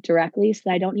communicate directly so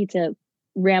that I don't need to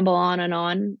ramble on and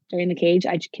on during the cage?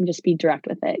 Can just be direct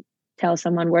with it, tell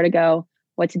someone where to go,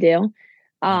 what to do.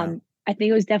 Yeah. I think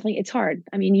it was definitely, it's hard.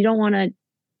 I mean, you don't want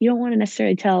to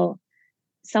necessarily tell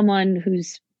someone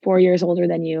who's 4 years older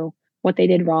than you what they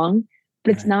did wrong,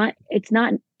 but Right. it's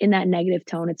not in that negative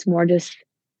tone. It's more just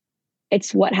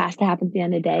it's what has to happen at the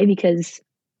end of the day because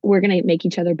we're going to make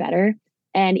each other better.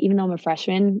 And even though I'm a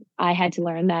freshman, I had to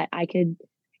learn that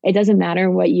it doesn't matter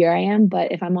what year I am,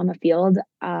 but if I'm on the field,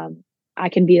 I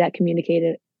can be that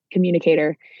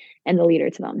communicator and the leader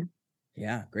to them.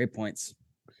 Yeah. Great points.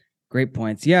 Great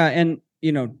points. Yeah. And,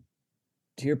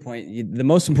 to your point, the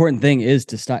most important thing is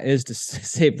to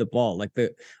save the ball. Like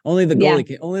only the Yeah.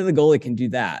 goalie can do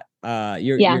that.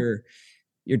 Yeah.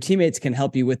 Your teammates can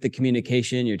help you with the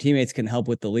communication. Your teammates can help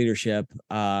with the leadership.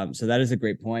 So that is a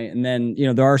great point. And then,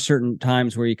 there are certain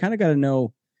times where you kind of got to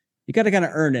know, you got to kind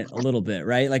of earn it a little bit,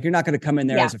 right? Like you're not going to come in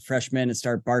there Yeah. as a freshman and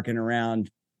start barking around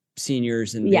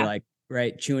seniors and be Yeah. like,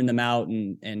 right, chewing them out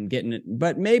and getting it.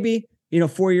 But maybe,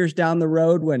 4 years down the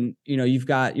road when,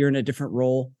 you're in a different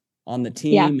role on the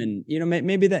Yeah. team and,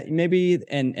 maybe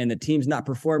the team's not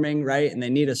performing, right? And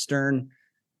they need a stern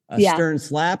Yeah.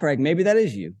 slap, right? Maybe that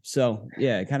is you. So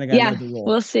yeah, kind of got to know Yeah. the role.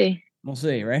 We'll see. We'll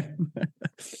see, right?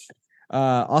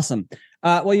 Awesome.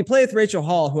 Well, you play with Rachel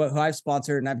Hall, who I've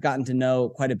sponsored and I've gotten to know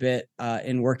quite a bit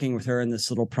in working with her in this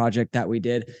little project that we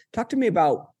did. Talk to me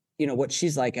about, what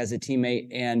she's like as a teammate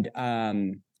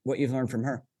and what you've learned from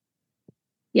her.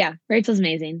 Yeah. Rachel's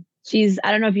amazing.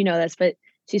 I don't know if you know this, but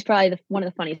she's probably one of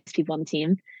the funniest people on the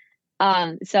team.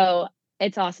 So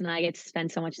it's awesome that I get to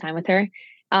spend so much time with her.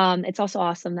 It's also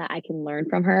awesome that I can learn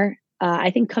from her. I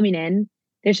think coming in,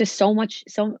 there's just so much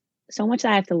that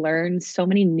I have to learn, so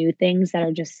many new things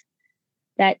that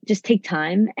just take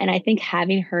time. And I think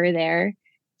having her there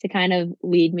to kind of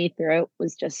lead me through it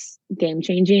was just game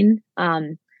changing.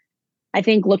 I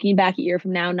think looking back a year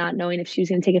from now, not knowing if she was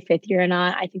going to take a fifth year or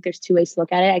not, I think there's two ways to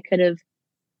look at it.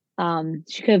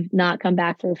 She could have not come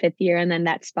back for a fifth year and then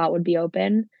that spot would be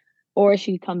open, or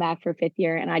she could come back for a fifth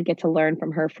year and I'd get to learn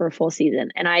from her for a full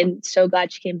season. And I'm so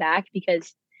glad she came back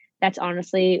because that's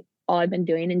honestly all I've been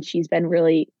doing. And she's been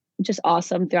really just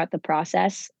awesome throughout the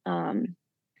process.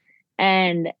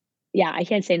 And yeah, I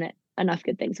can't say enough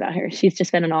good things about her. She's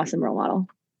just been an awesome role model.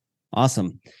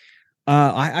 Awesome.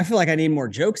 I feel like I need more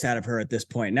jokes out of her at this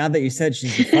point. Now that you said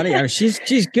she's funny, I mean, she's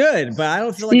good, but I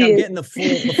don't feel like I'm getting the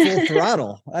full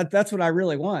throttle. That's what I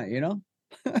really want,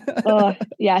 Oh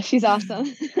yeah, she's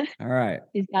awesome. All right.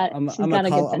 I'm gonna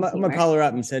call her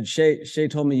up and said, Shea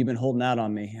told me you've been holding out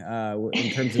on me in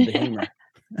terms of the humor.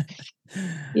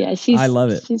 Yeah, I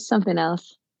love it. She's something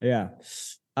else. Yeah.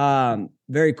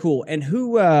 Very cool. And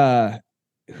who on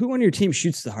your team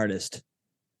shoots the hardest?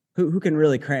 Who can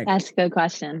really crank? That's a good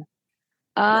question.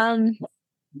 All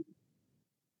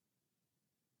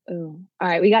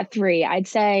right, we got three. I'd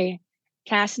say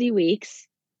Cassidy Weeks.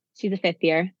 She's a fifth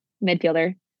year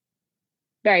midfielder.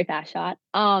 Very fast shot.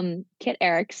 Kit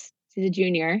Eriks. She's a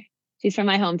junior. She's from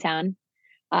my hometown.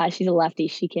 She's a lefty.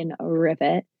 She can rip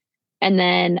it. And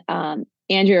then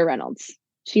Andrea Reynolds.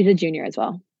 She's a junior as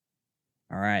well.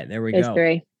 All right, there we Those go.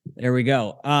 Three. There we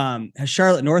go. Has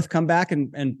Charlotte North come back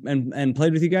and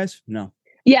played with you guys? No.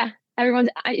 Yeah,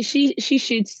 she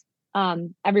shoots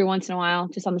every once in a while,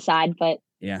 just on the side, but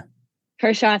yeah,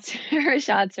 her shots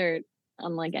are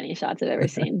unlike any shots I've ever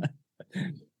seen.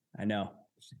 I know.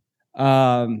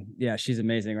 Yeah, she's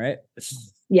amazing, right?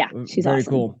 Yeah, she's very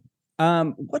awesome. cool.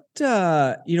 What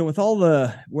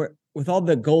with all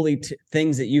the goalie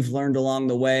things that you've learned along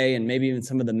the way, and maybe even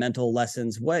some of the mental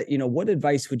lessons, what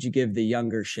advice would you give the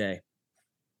younger Shea?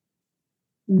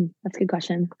 That's a good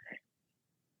question.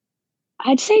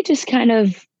 I'd say just kind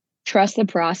of trust the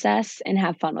process and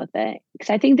have fun with it. Because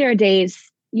I think there are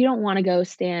days you don't want to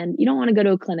you don't want to go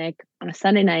to a clinic on a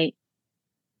Sunday night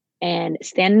and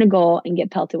stand in a goal and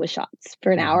get pelted with shots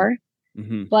for an hour.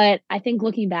 Mm-hmm. But I think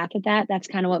looking back at that, that's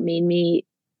kind of what made me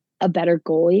a better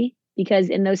goalie, because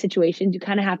in those situations, you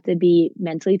kind of have to be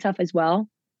mentally tough as well.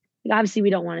 Like, obviously, we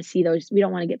don't want to see those. We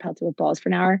don't want to get pelted with balls for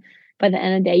an hour. But at the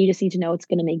end of the day, you just need to know it's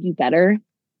going to make you better.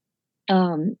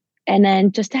 And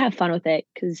then just to have fun with it.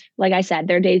 Because like I said,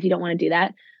 there are days you don't want to do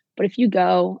that. But if you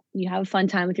go, you have a fun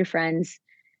time with your friends,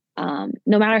 no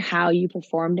matter how you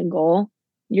performed in goal,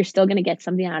 you're still going to get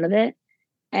something out of it.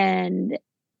 And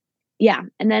yeah.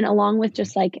 And then along with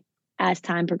just like as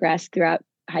time progressed throughout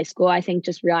high school, I think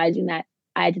just realizing that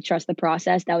I had to trust the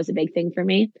process. That was a big thing for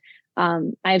me.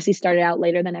 I obviously started out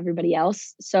later than everybody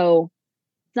else. So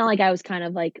it's not like I was kind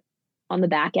of like on the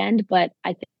back end, but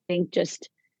I think just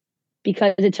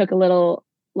because it took a little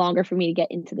longer for me to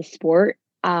get into the sport,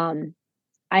 I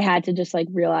had to just like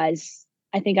realize,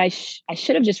 I think I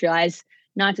should have just realized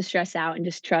not to stress out and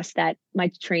just trust that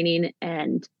my training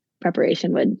and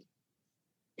preparation would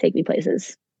take me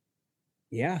places.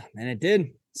 Yeah, and it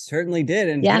did. Certainly did.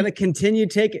 And yeah. It's going to continue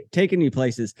taking you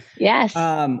places. Yes.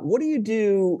 What do you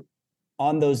do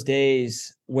on those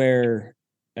days where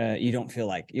you don't feel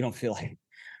like,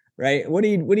 right? What do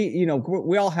you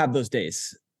we all have those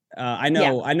days. I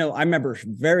remember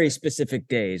very specific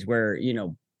days where,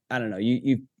 I don't know,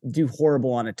 you do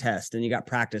horrible on a test and you got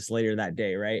practice later that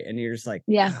day, right? And you're just like,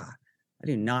 I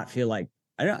do not feel like,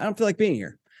 I don't feel like being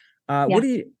here. What do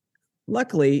you,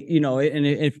 luckily,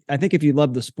 and I think if you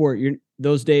love the sport,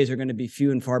 those days are going to be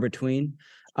few and far between.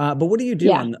 But what do you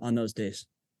do on those days?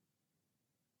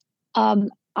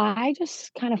 I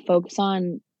just kind of focus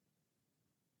on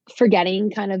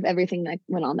forgetting kind of everything that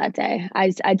went on that day.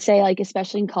 I'd say, like,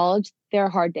 especially in college, there are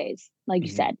hard days. Like you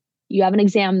said, you have an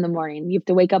exam in the morning, you have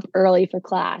to wake up early for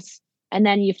class, and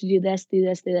then you have to do this,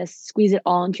 squeeze it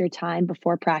all into your time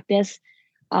before practice.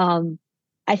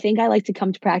 I think I like to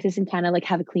come to practice and kind of like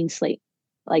have a clean slate,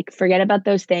 like forget about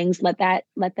those things. Let that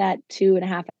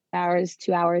 2.5 hours,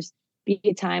 2 hours be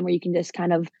a time where you can just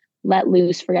kind of let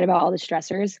loose, forget about all the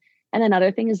stressors. And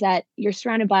another thing is that you're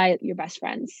surrounded by your best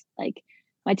friends. Like,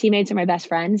 my teammates are my best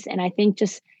friends. And I think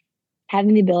just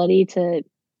having the ability to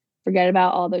forget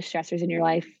about all those stressors in your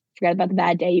life, forget about the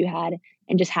bad day you had,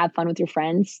 and just have fun with your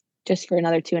friends just for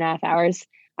another 2.5 hours.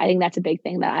 I think that's a big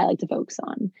thing that I like to focus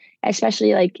on,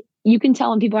 especially like you can tell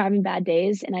when people are having bad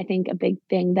days. And I think a big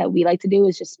thing that we like to do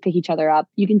is just pick each other up.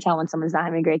 You can tell when someone's not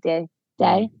having a great day.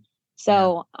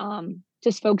 So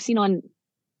just focusing on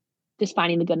just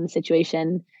finding the good in the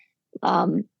situation.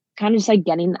 Kind of just like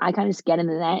I kind of just get in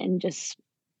the net and just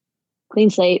clean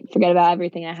slate, forget about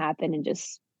everything that happened, and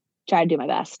just try to do my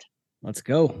best. Let's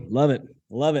go. Love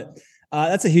it.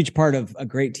 That's a huge part of a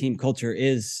great team culture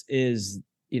is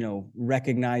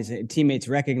recognizing teammates,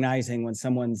 recognizing when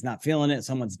someone's not feeling it,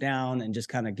 someone's down, and just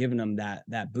kind of giving them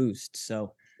that boost.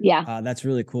 So that's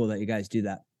really cool that you guys do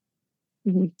that.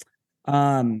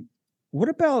 What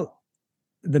about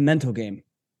the mental game?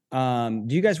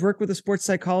 Do you guys work with a sports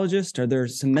psychologist? Are there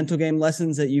some mental game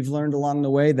lessons that you've learned along the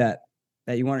way that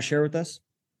you want to share with us?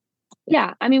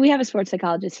 Yeah. I mean, we have a sports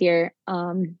psychologist here.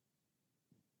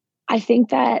 I think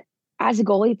that as a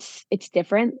goalie, it's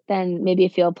different than maybe a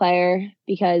field player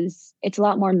because it's a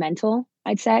lot more mental,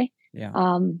 I'd say.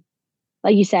 Yeah.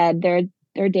 Like you said, there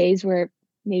are days where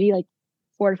maybe like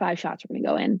 4 to 5 shots are going to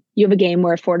go in. You have a game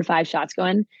where 4 to 5 shots go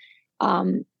in.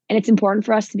 And it's important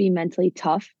for us to be mentally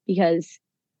tough because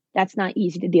that's not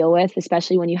easy to deal with,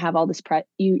 especially when you have all this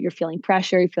you're feeling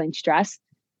pressure, you're feeling stress.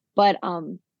 But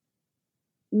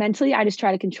mentally, I just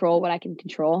try to control what I can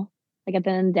control. Like, at the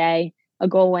end of the day, a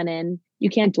goal went in. You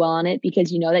can't dwell on it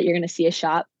because you know that you're going to see a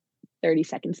shot 30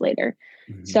 seconds later.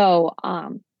 So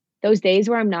those days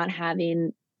where I'm not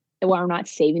saving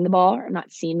the ball or I'm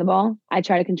not seeing the ball, I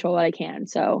try to control what I can.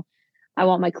 So I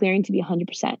want my clearing to be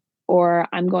 100%, or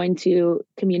I'm going to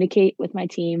communicate with my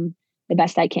team the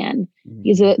best I can.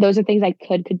 Because those are things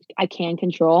I can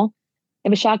control.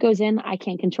 If a shot goes in, I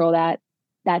can't control that.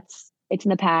 It's in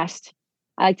the past.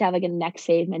 I like to have like a next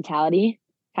save mentality.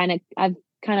 I've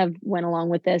kind of went along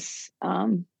with this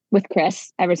with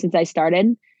Chris ever since I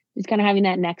started. Just kind of having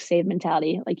that next save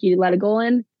mentality. Like, you let a goal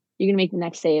in, you're gonna make the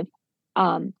next save.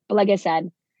 But like I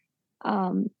said,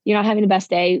 you're not having the best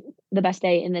day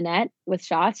in the net with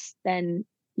shots, then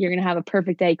you're gonna have a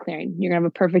perfect day clearing. You're gonna have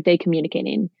a perfect day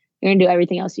communicating. You're gonna do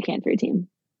everything else you can for your team.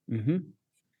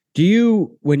 Do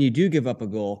you, when you do give up a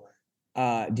goal,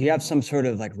 do you have some sort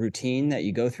of like routine that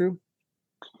you go through?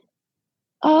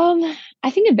 I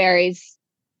think it varies.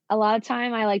 A lot of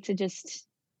time I like to just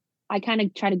I kind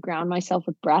of try to ground myself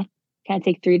with breath, kind of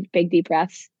take 3 big deep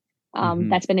breaths.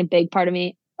 That's been a big part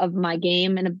of my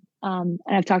game. And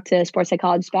I've talked to sports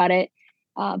psychologists about it.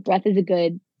 Breath is a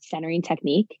good centering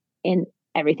technique in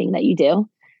everything that you do.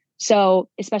 So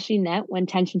especially net, when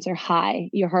tensions are high,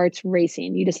 your heart's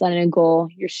racing, you just let in a goal,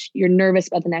 you're nervous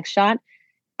about the next shot.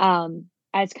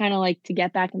 It's kind of like to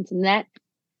get back into net,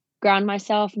 ground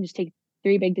myself, and just take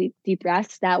 3 big deep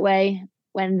breaths. That way,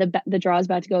 when the draw is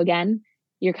about to go again,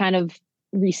 you're kind of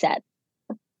reset.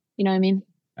 You know what I mean?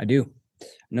 I do. I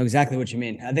know exactly what you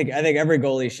mean. I think every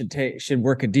goalie should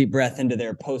work a deep breath into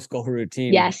their post goal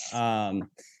routine. Yes.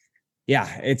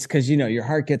 Yeah, it's because, your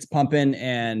heart gets pumping,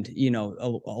 and, a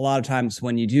lot of times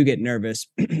when you do get nervous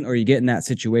or you get in that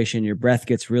situation, your breath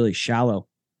gets really shallow.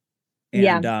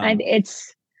 And, and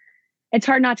it's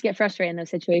hard not to get frustrated in those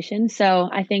situations. So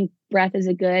I think breath is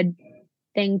a good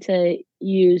thing to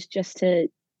use just to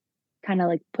kind of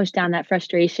like push down that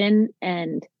frustration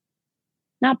and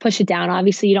not push it down.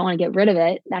 Obviously, you don't want to get rid of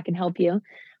it. That can help you,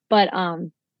 but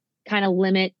kind of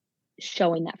limit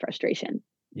showing that frustration.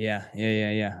 Yeah.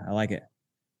 I like it.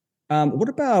 What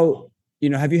about,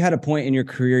 have you had a point in your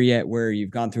career yet where you've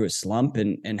gone through a slump,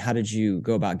 and how did you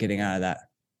go about getting out of that?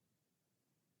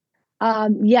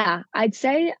 Yeah, I'd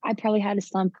say I probably had a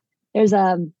slump. There's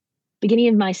beginning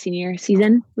of my senior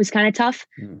season was kind of tough.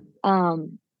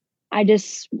 I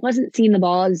just wasn't seeing the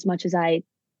ball as much as I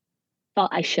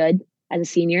felt I should as a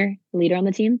senior leader on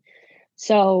the team.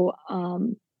 So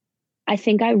I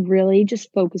think I really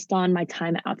just focused on my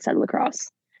time outside of lacrosse.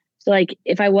 So like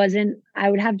if I wasn't,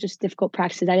 I would have just difficult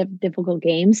practices. I'd have difficult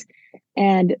games.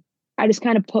 And I just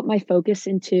kind of put my focus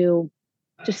into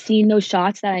just seeing those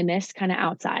shots that I missed kind of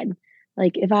outside.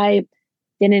 Like if I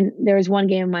didn't, there was one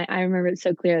game I remember it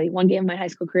so clearly. One game of my high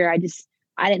school career, I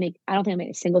don't think I made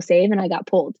a single save, and I got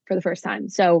pulled for the first time.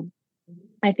 So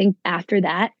I think after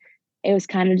that, it was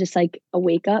kind of just like a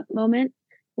wake up moment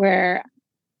where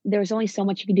there was only so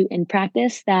much you could do in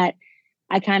practice that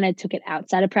I kind of took it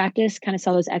outside of practice, kind of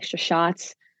saw those extra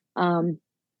shots,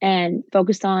 and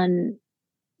focused on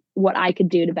what I could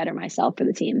do to better myself for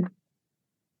the team.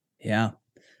 Yeah.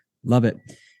 Love it.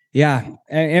 Yeah.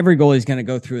 Every goalie is going to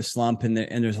go through a slump, and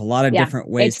there's a lot of different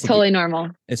ways. It's totally normal.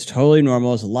 It's totally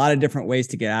normal. There's a lot of different ways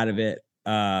to get out of it.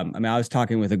 I was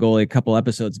talking with a goalie a couple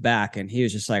episodes back, and he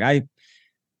was just like, I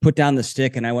put down the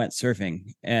stick and I went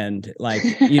surfing, and like,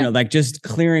 like just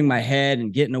clearing my head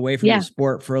and getting away from the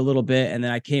sport for a little bit. And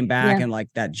then I came back and like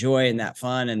that joy and that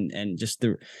fun and just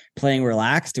the playing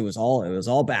relaxed, it was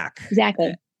all back.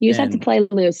 Exactly. You just have to play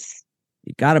loose.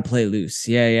 You got to play loose.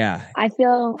 Yeah. I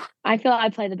feel I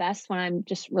play the best when I'm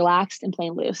just relaxed and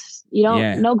playing loose.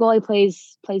 No goalie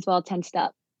plays well tensed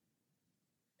up.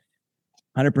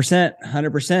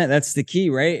 100%. That's the key,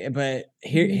 right? But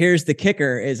here's the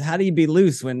kicker: is how do you be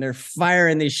loose when they're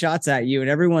firing these shots at you, and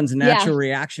everyone's natural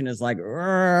reaction is like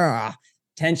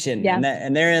tension,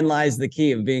 and therein lies the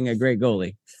key of being a great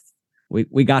goalie.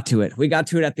 We got to it. We got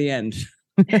to it at the end.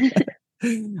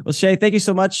 Well, Shea, thank you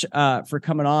so much for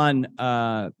coming on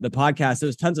the podcast. It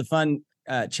was tons of fun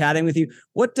chatting with you.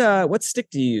 What stick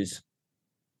do you use?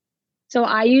 So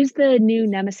I use the new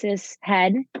Nemesis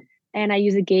head, and I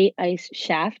use a Gate Ice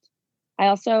shaft. I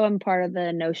also am part of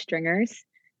the no stringers,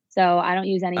 so I don't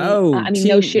use any.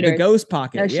 No shooters. The ghost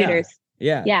pocket. No shooters.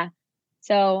 Yeah.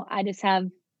 So I just have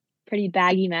pretty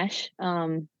baggy mesh.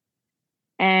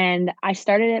 And I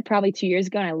started it probably 2 years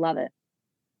ago, and I love it.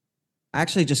 I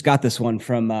actually just got this one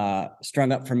from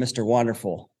strung up from Mr.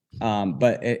 Wonderful.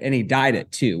 And he dyed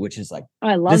it too, which is like,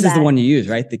 I love this that. is the one you use,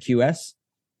 right? The QS.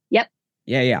 Yep.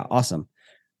 Yeah. Awesome.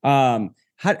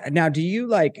 Now, do you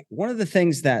like one of the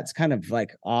things that's kind of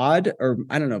like odd, or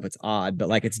I don't know if it's odd, but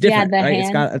like it's different, right?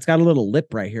 Hand. It's got a little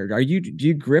lip right here. Do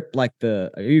you grip like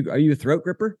are you a throat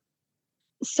gripper?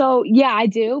 So yeah, I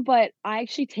do, but I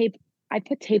actually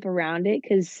put tape around it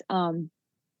because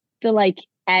the like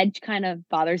edge kind of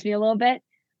bothers me a little bit.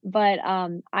 But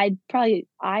I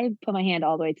put my hand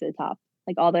all the way to the top,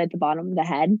 like all the way at the bottom of the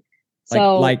head.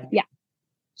 So yeah.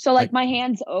 So like my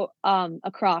hands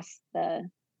across the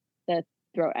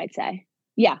throat, I'd say.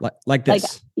 Yeah. Like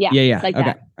this. Yeah. Like okay.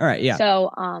 That. All right. Yeah. So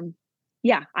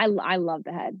I love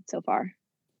the head so far.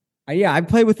 I've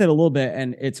played with it a little bit,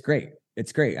 and it's great.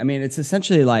 It's great. I mean, it's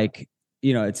essentially like,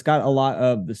 it's got a lot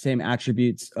of the same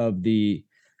attributes of the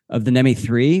Nemi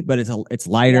 3, but it's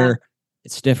lighter,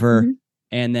 it's stiffer,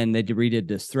 and then they redid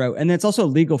this throat, and it's also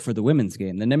legal for the women's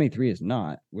game. The Nemi 3 is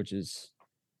not, which is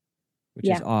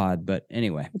odd, but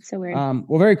anyway. It's so weird.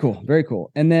 Well, very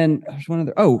cool. And then there's one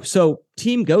other. So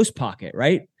Team Ghost Pocket,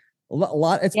 right? A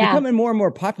lot. It's becoming more and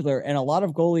more popular, and a lot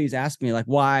of goalies ask me like,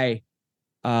 why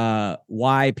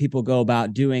why people go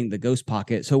about doing the ghost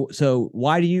pocket. So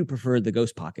why do you prefer the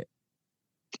ghost pocket?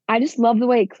 I just love the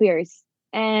way it clears.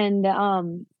 And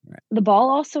the ball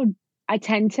also, I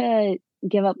tend to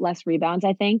give up less rebounds,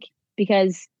 I think,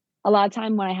 because a lot of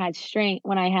time when I had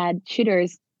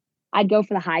shooters, I'd go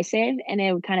for the high save and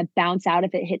it would kind of bounce out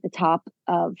if it hit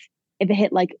if it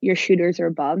hit like your shooters or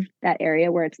above that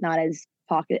area where it's not as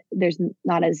pocket, there's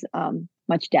not as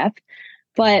much depth.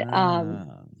 But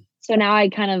so now I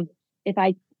kind of, if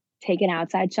I take an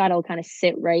outside shot, it'll kind of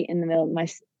sit right in the middle of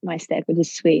my stick, which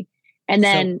is sweet. And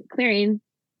then clearing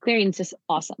is just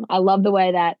awesome. I love the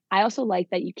way that I also like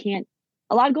that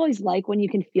a lot of goalies like when you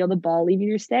can feel the ball leaving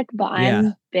your stick, but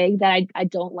I'm big that I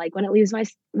don't like when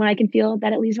I can feel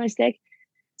that it leaves my stick.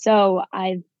 So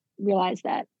I've realized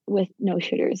that with no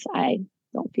shooters, I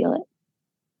don't feel it.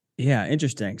 Yeah,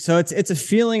 interesting. So it's a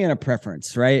feeling and a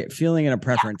preference, right? Feeling and a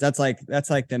preference. Yeah. That's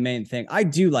like the main thing. I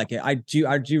do like it. I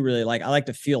do really like. I like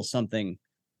to feel something.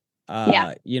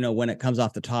 When it comes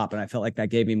off the top, and I felt like that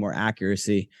gave me more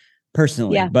accuracy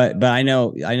personally. Yeah. But I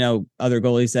know other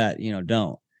goalies that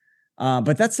don't.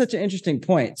 But that's such an interesting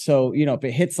point. So if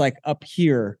it hits like up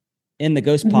here in the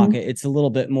ghost pocket, it's a little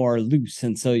bit more loose,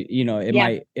 and so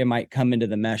it might come into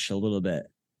the mesh a little bit.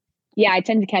 Yeah, I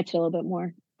tend to catch it a little bit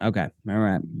more. Okay. All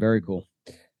right. Very cool.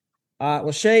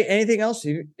 Well, Shea, anything else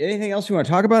you want to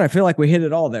talk about? I feel like we hit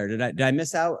it all there. Did I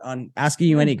miss out on asking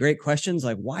you any great questions?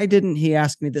 Like, why didn't he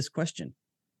ask me this question?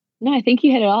 No, I think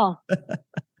you hit it all.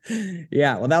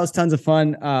 Yeah. Well, that was tons of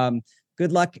fun.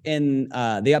 Good luck in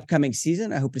the upcoming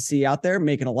season. I hope to see you out there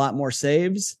making a lot more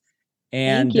saves.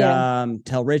 And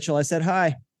tell Rachel I said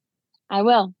hi. I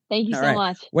will. Thank you so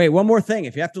much. Wait, one more thing.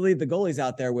 If you have to leave the goalies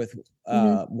out there with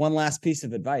one last piece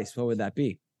of advice, what would that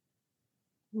be?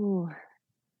 Ooh.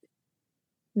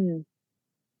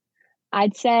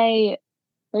 I'd say,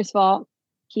 first of all,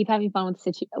 keep having fun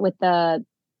with the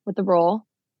role.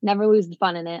 Never lose the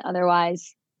fun in it.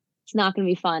 Otherwise, it's not going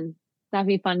to be fun. It's not going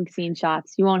to be fun seeing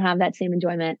shots. You won't have that same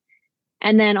enjoyment.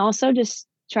 And then also just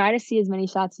try to see as many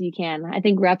shots as you can. I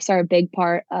think reps are a big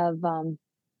part of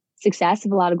success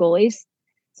of a lot of goalies.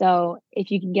 So if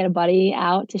you can get a buddy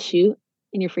out to shoot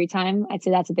in your free time, I'd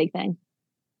say that's a big thing.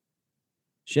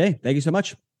 Shea, thank you so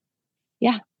much.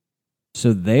 Yeah.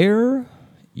 So there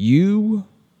you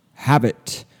have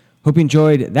it. Hope you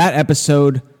enjoyed that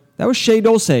episode. That was Shea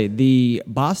Dolce, the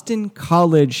Boston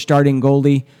College starting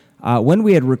goalie. When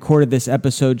we had recorded this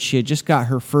episode, she had just got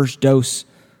her first dose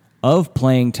of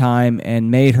playing time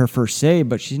and made her first save,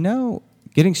 but she's now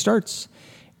getting starts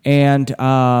and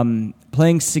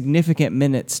playing significant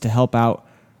minutes to help out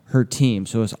her team.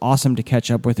 So it was awesome to catch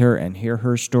up with her and hear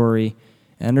her story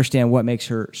and understand what makes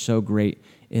her so great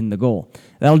in the goal.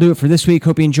 That'll do it for this week.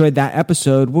 Hope you enjoyed that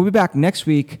episode. We'll be back next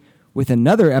week with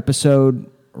another episode,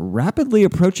 rapidly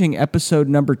approaching episode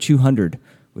number 200,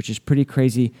 which is pretty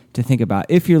crazy to think about.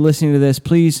 If you're listening to this,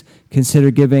 please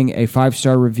consider giving a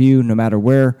 5-star review no matter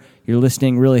where you're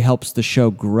listening. Really helps the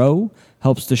show grow,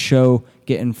 helps the show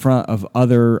get in front of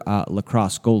other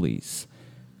lacrosse goalies.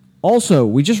 Also,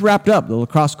 we just wrapped up the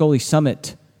Lacrosse Goalie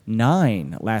Summit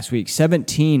 9 last week.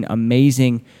 17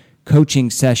 amazing coaching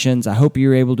sessions. I hope you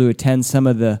were able to attend some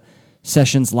of the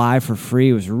sessions live for free.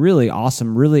 It was really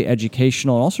awesome, really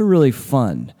educational, and also really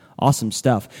fun. Awesome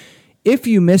stuff. If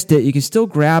you missed it, you can still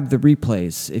grab the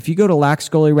replays. If you go to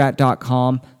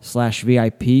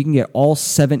laxgoalierat.com/VIP, you can get all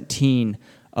 17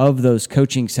 of those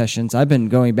coaching sessions. I've been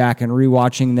going back and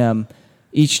rewatching them.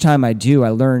 Each time I do, I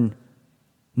learn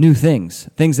new things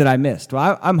that I missed.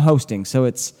 Well, I'm hosting, so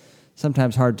it's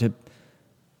sometimes hard to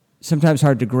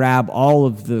grab all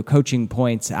of the coaching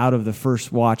points out of the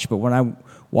first watch, but when I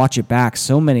watch it back,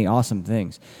 so many awesome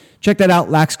things. Check that out,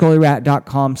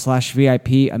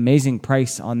 laxgoalierat.com/VIP. Amazing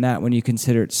price on that when you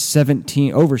consider it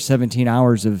over 17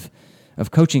 hours of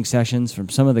coaching sessions from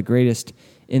some of the greatest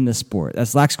in the sport.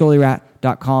 That's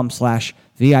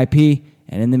laxgoalierat.com/VIP.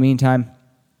 And in the meantime,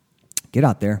 get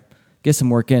out there, get some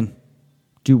work in,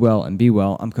 do well, and be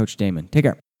well. I'm Coach Damon. Take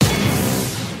care.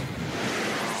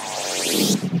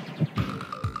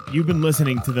 You've been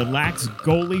listening to the Lax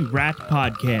Goalie Rat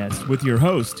Podcast with your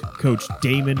host, Coach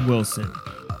Damon Wilson.